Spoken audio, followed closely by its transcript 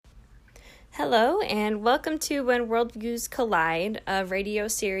Hello, and welcome to When Worldviews Collide, a radio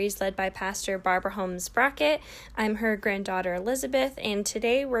series led by Pastor Barbara Holmes Brockett. I'm her granddaughter Elizabeth, and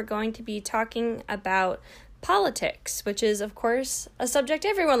today we're going to be talking about politics, which is, of course, a subject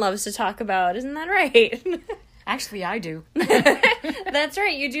everyone loves to talk about. Isn't that right? Actually, I do. That's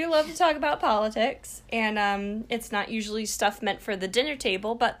right. You do love to talk about politics, and it's not usually stuff meant for the dinner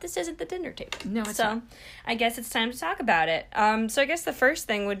table, but this isn't the dinner table. No, it's so not. I guess it's time to talk about it. So I guess the first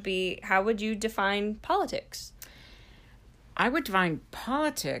thing would be, how would you define politics? I would define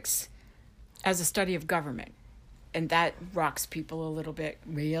politics as a study of government. And that rocks people a little bit.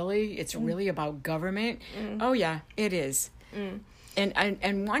 Really? It's really about government? Oh, yeah, it is.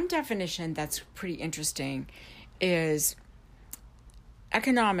 And one definition that's pretty interesting is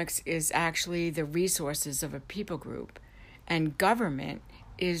economics is actually the resources of a people group, and government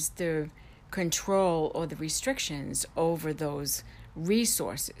is the control or the restrictions over those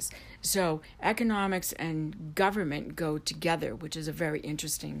resources. So economics and government go together, which is a very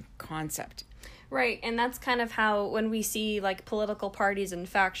interesting concept. Right, and that's kind of how, when we see like political parties and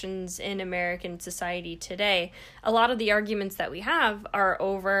factions in American society today, a lot of the arguments that we have are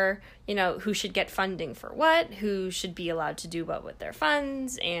over, who should get funding for what, who should be allowed to do what with their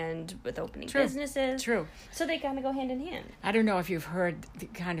funds, and with opening businesses. True. So they kind of go hand in hand. I don't know if you've heard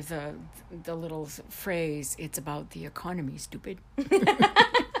the little phrase, it's about the economy, stupid.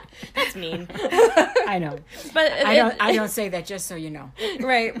 That's mean. I know. But I don't say that just so you know.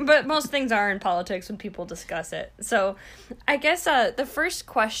 Right, but most things are in politics when people discuss it. So I guess the first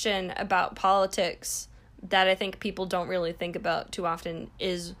question about politics that I think people don't really think about too often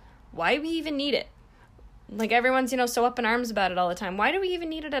is why we even need it. Like, everyone's, so up in arms about it all the time. Why do we even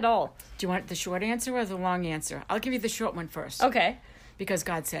need it at all? Do you want the short answer or the long answer? I'll give you the short one first. Okay. Because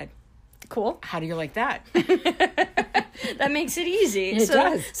God said. Cool. How do you like that? That makes it easy. It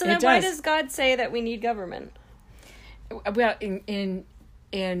does. So then why does God say that we need government? Well, in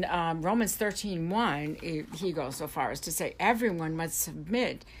Romans 13:1, he goes so far as to say, everyone must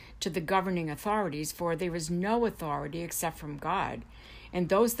submit to the governing authorities, for there is no authority except from God, and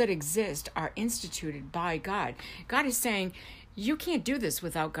those that exist are instituted by God. God is saying, you can't do this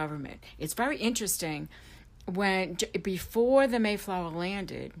without government. It's very interesting. Before the Mayflower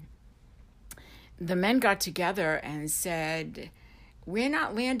landed, the men got together and said, we're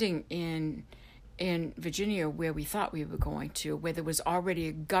not landing in Virginia where we thought we were going to, where there was already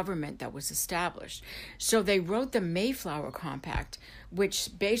a government that was established. So they wrote the Mayflower Compact, which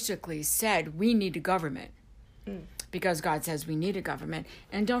basically said, we need a government. Because God says we need a government.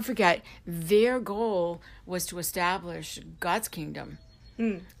 And don't forget, their goal was to establish God's kingdom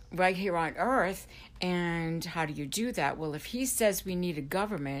right here on earth. And how do you do that? Well, if he says we need a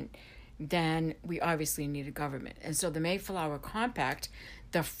government, then we obviously need a government. And so the Mayflower Compact,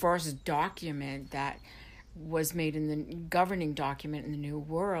 the first document that was made in the governing document in the New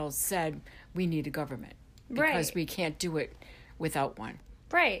World, said we need a government. Because we can't do it without one.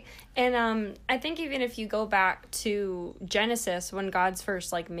 Right. And I think even if you go back to Genesis, when God's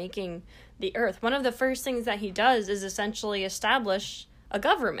first making the earth, one of the first things that he does is essentially establish a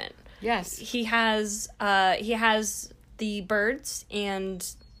government. Yes. He has the birds and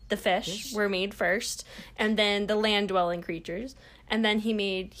the fish were made first, and then the land-dwelling creatures, and then he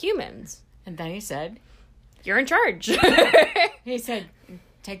made humans. And then he said, you're in charge. He said,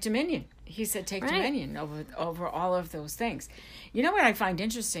 take dominion. He said, take dominion over all of those things. You know what I find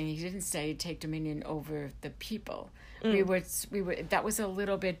interesting? He didn't say take dominion over the people. We were. That was a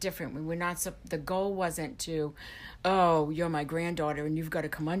little bit different. We were not. The goal wasn't to, oh, you're my granddaughter and you've got to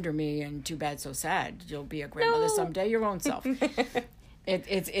come under me, and too bad, so sad. You'll be a grandmother someday, your own self.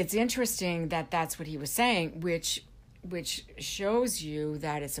 It's interesting that that's what he was saying, which shows you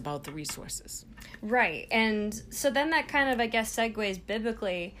that it's about the resources. Right. And so then that kind of, I guess, segues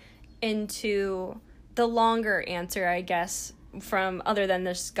biblically into the longer answer, I guess, from other than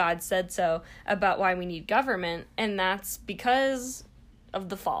this God said so, about why we need government, and that's because of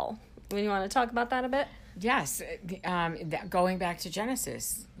the fall. You want to talk about that a bit? Yes. Going back to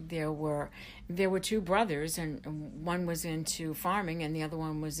Genesis, there were two brothers, and one was into farming and the other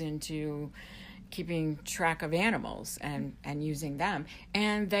one was into keeping track of animals and using them.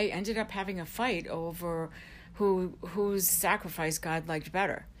 And they ended up having a fight over whose sacrifice God liked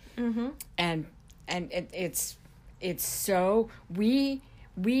better. Mm-hmm. And it's so we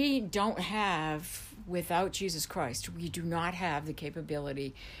don't have, without Jesus Christ, we do not have the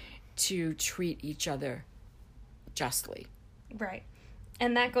capability to treat each other justly. Right.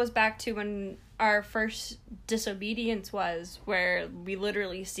 And that goes back to when our first disobedience was, where we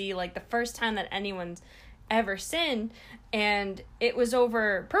literally see the first time that anyone's ever sinned, and it was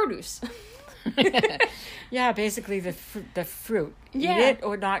over produce. Yeah, basically the fruit. Yeah. Eat it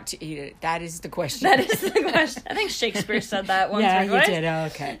or not to eat it. That is the question. That is the question. I think Shakespeare said that once Yeah, or twice. you did. Oh,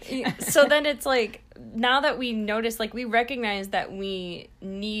 okay. So then it's like, now that we notice, like, we recognize that we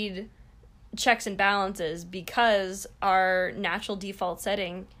need checks and balances because our natural default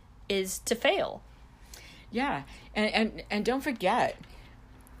setting is to fail. Yeah, and don't forget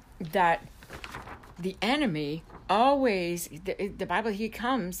that the enemy always, the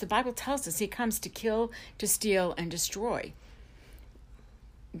Bible tells us he comes to kill, to steal, and destroy.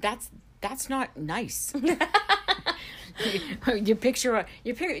 That's not nice. You picture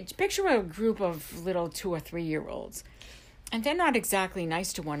a group of little 2 or 3 year olds, and they're not exactly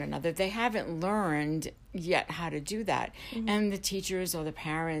nice to one another. They haven't learned yet how to do that. Mm-hmm. And the teachers or the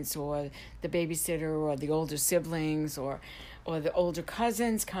parents or the babysitter or the older siblings or the older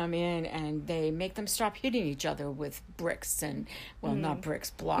cousins come in and they make them stop hitting each other with bricks and, well, not bricks,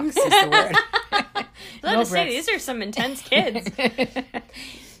 blocks is the word. I was to say, these are some intense kids.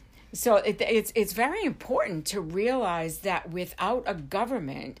 So it's very important to realize that without a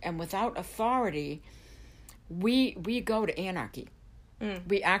government and without authority, we go to anarchy.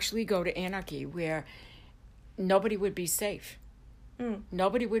 We actually go to anarchy where nobody would be safe.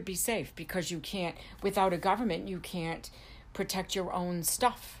 Nobody would be safe because you can't, without a government, you can't protect your own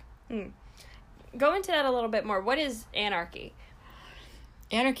stuff. Go into that a little bit more. What is anarchy?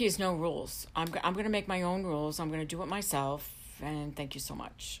 Anarchy is no rules. I'm going to make my own rules. I'm going to do it myself, and thank you so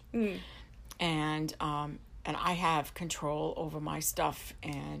much. And I have control over my stuff.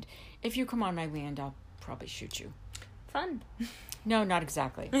 And if you come on my land, I'll probably shoot you. Fun. No, not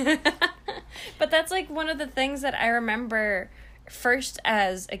exactly. But that's like one of the things that I remember first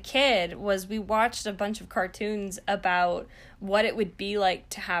as a kid was we watched a bunch of cartoons about what it would be like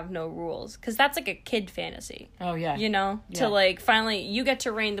to have no rules, because that's like a kid fantasy. Oh yeah, to like finally you get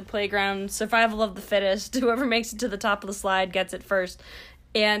to reign the playground, survival of the fittest, whoever makes it to the top of the slide gets it first.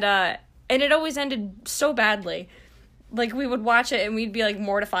 And it always ended so badly. Like, we would watch it and we'd be like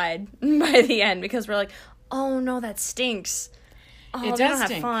mortified by the end because we're like, oh no, that stinks. Oh, it they does don't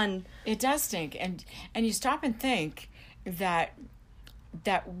stink. have fun. It does stink. And you stop and think that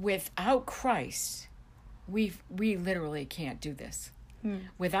without Christ, we literally can't do this.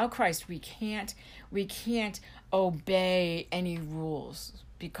 Without Christ, we can't obey any rules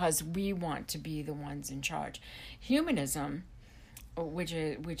because we want to be the ones in charge. Humanism, which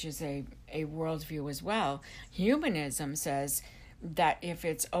is a worldview as well, humanism says that if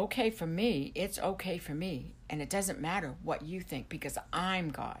it's okay for me, it's okay for me, and it doesn't matter what you think because I'm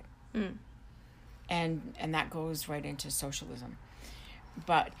God. And that goes right into socialism.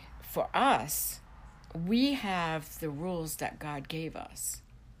 But for us, we have the rules that God gave us.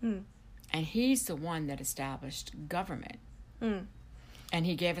 And he's the one that established government. And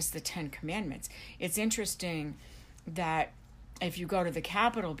he gave us the 10 Commandments. It's interesting that if you go to the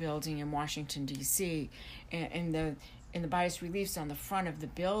Capitol building in Washington, D.C., in the bas reliefs on the front of the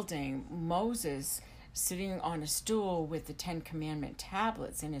building, Moses sitting on a stool with the 10 Commandment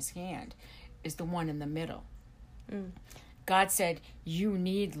tablets in his hand is the one in the middle. God said, you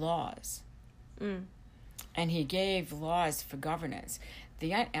need laws. And he gave laws for governance.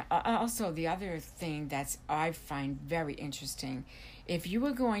 Also, the other thing that I find very interesting, if you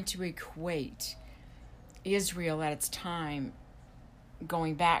were going to equate Israel at its time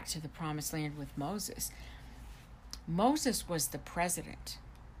going back to the Promised Land with Moses was the president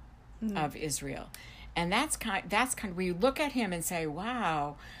of Israel. And that's kind of, we look at him and say,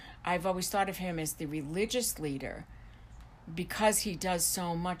 wow, I've always thought of him as the religious leader because he does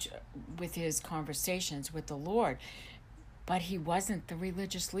so much with his conversations with the Lord. But he wasn't the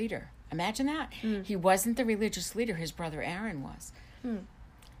religious leader. Imagine that. He wasn't the religious leader. His brother Aaron was.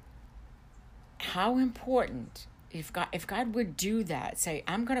 How important, if God would do that, say,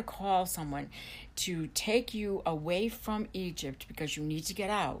 I'm going to call someone to take you away from Egypt because you need to get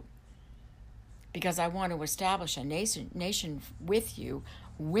out, because I want to establish a nation with you,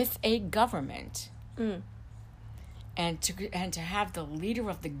 with a government, and to have the leader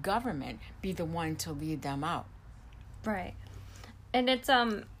of the government be the one to lead them out. Right. And it's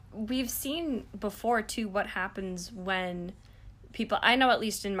we've seen before too what happens when people, I know at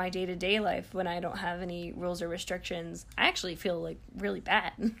least in my day-to-day life, when I don't have any rules or restrictions, I actually feel like really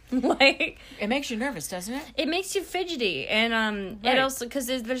bad. Like, it makes you nervous, doesn't it? It makes you fidgety, and right. It also, because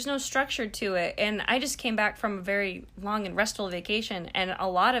there's no structure to it. And I just came back from a very long and restful vacation, and a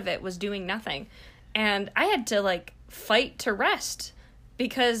lot of it was doing nothing, and I had to like fight to rest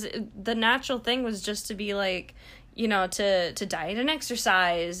because the natural thing was just to be like, you know, to diet and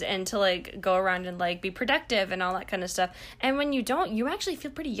exercise and to like go around and like be productive and all that kind of stuff. And when you don't, you actually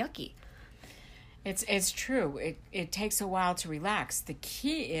feel pretty yucky. It's true. It takes a while to relax. The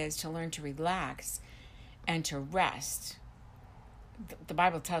key is to learn to relax and to rest. The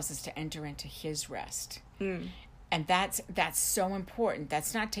Bible tells us to enter into his rest. And that's so important.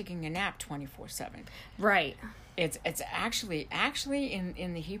 That's not taking a nap 24/7. Right. It's actually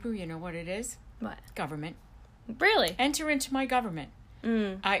in the Hebrew, you know what it is? What? Government. Really? Enter into my government.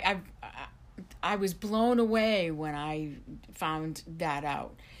 I was blown away when I found that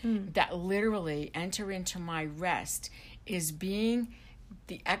out. That literally enter into my rest is being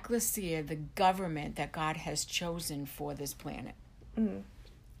the ecclesia, the government that God has chosen for this planet. And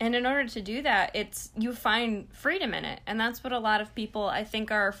in order to do that, you find freedom in it. And that's what a lot of people, I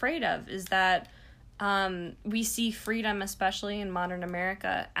think, are afraid of, is that we see freedom, especially in modern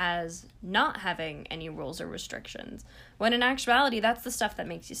America, as not having any rules or restrictions. When in actuality, that's the stuff that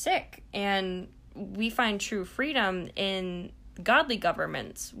makes you sick. And we find true freedom in godly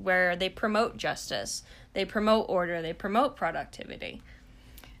governments where they promote justice, they promote order, they promote productivity.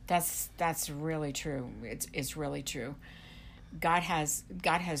 That's really true. It's really true. God has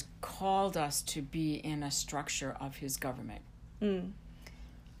called us to be in a structure of his government. And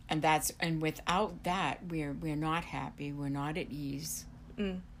without that we're not happy, we're not at ease.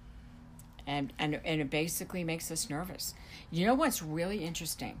 And it basically makes us nervous. You know what's really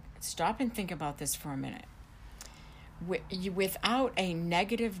interesting? Stop and think about this for a minute. Without a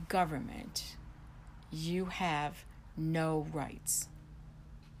negative government, you have no rights.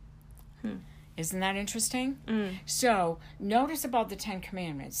 Isn't that interesting? So notice about the 10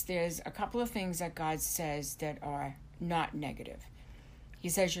 Commandments. There's a couple of things that God says that are not negative. He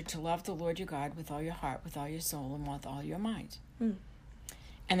says you're to love the Lord your God with all your heart, with all your soul, and with all your mind. And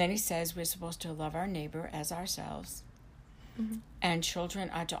then he says we're supposed to love our neighbor as ourselves. And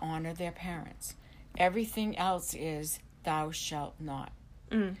children are to honor their parents. Everything else is thou shalt not.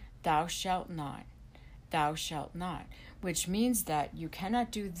 Thou shalt not. Thou shalt not. Which means that you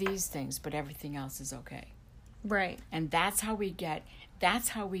cannot do these things, but everything else is okay. Right. And that's how we get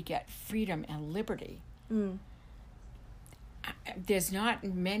freedom and liberty. There's not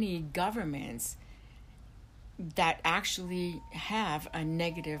many governments that actually have a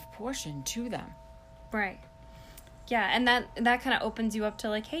negative portion to them. Right. Yeah, and that kind of opens you up to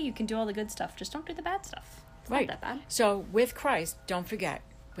like, hey, you can do all the good stuff, just don't do the bad stuff. It's right. not that bad. So with Christ, don't forget,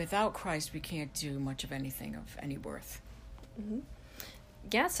 without Christ, we can't do much of anything of any worth.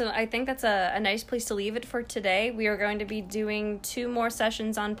 Yeah, so I think that's a nice place to leave it for today. We are going to be doing 2 more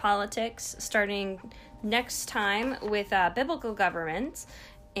sessions on politics, starting next time with biblical government.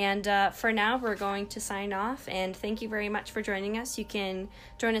 And for now, we're going to sign off, and thank you very much for joining us. You can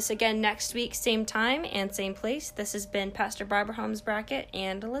join us again next week, same time and same place. This has been Pastor Barbara Holmes Brackett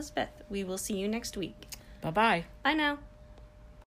and Elizabeth. We will see you next week. Bye-bye. Bye now.